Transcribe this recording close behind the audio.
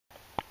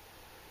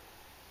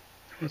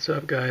What's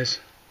up, guys?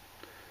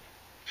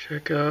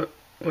 Check out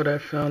what I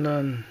found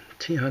on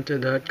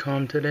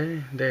thunted.com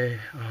today. They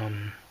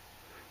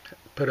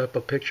put up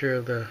a picture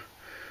of the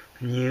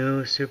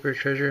new super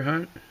treasure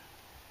hunt,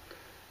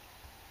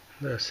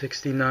 the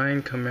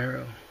 69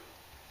 Camaro.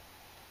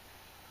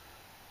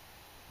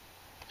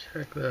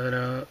 Check that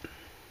out.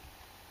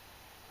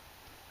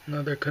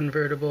 Another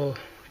convertible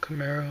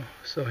Camaro.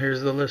 So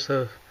here's the list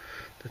of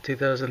the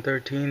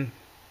 2013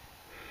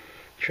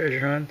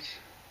 treasure hunts.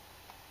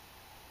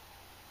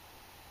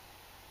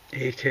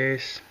 A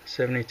case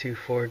 72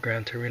 Ford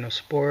Gran Torino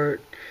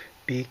Sport,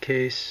 B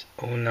case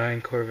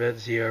 09 Corvette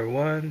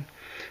ZR1,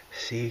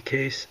 C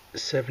case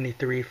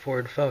 73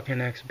 Ford Falcon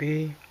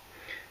XB,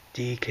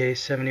 D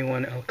case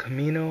 71 El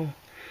Camino,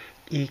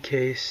 E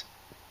case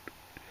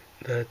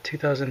the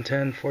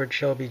 2010 Ford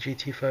Shelby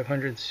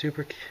GT500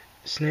 Super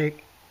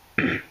Snake,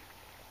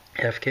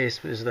 F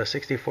case is the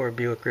 64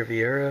 Buick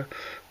Riviera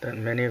that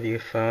many of you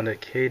found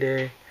at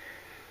K-Day,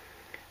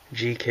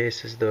 G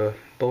case is the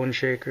Bone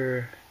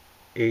Shaker,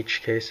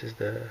 H case is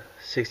the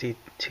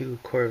 62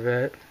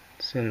 Corvette,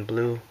 it's in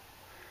blue.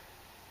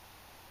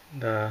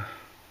 The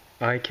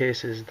I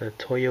case is the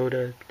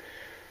Toyota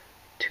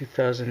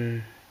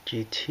 2000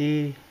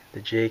 GT.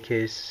 The J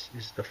case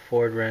is the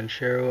Ford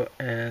Ranchero,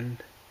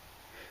 and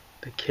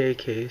the K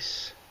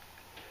case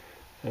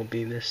will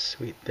be this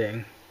sweet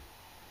thing.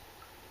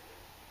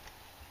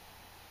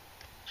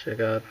 Check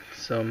out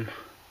some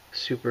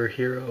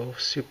superhero,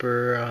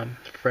 super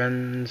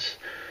friends,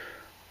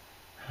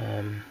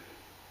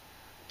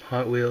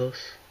 Hot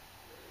Wheels,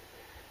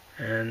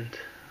 and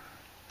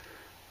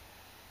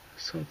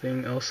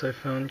something else I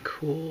found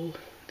cool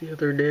the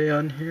other day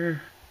on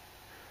here.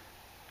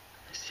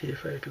 Let's see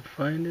if I can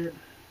find it.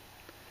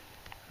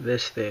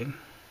 This thing.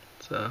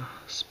 It's a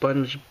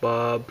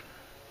SpongeBob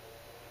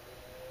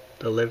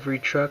delivery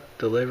truck,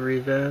 delivery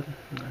van.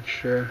 I'm not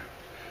sure.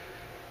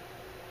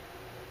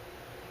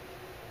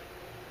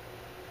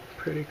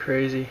 Pretty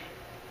crazy.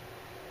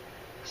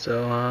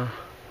 So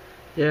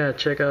yeah,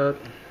 check out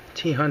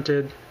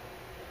thunted.com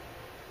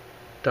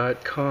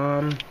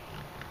or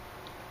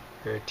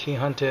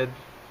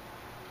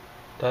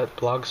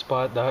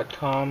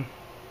thunted.blogspot.com.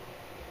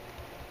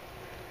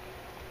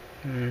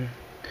 You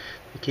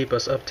keep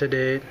us up to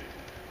date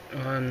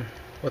on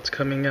what's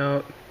coming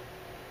out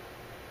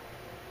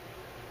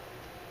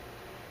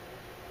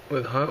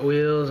with Hot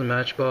Wheels,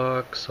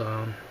 Matchbox,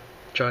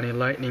 Johnny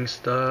Lightning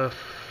stuff,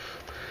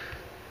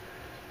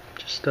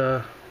 just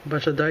a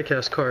bunch of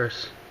diecast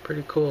cars.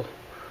 Pretty cool.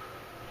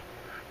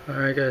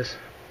 Alright, guys,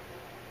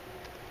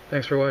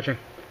 thanks for watching.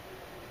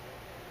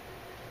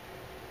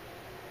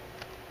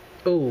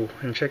 Oh,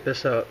 and check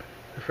this out,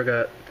 I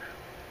forgot.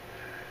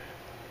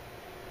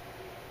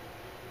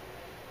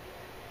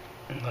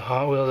 The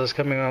Hot Wheels is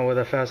coming out with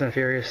a Fast and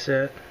Furious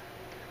set.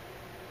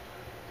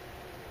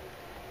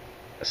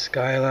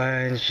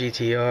 Skylines,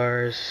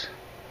 GTRs,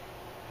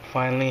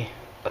 finally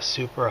a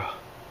Supra.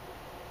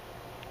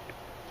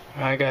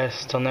 Alright,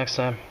 guys, till next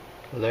time,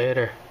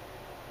 later.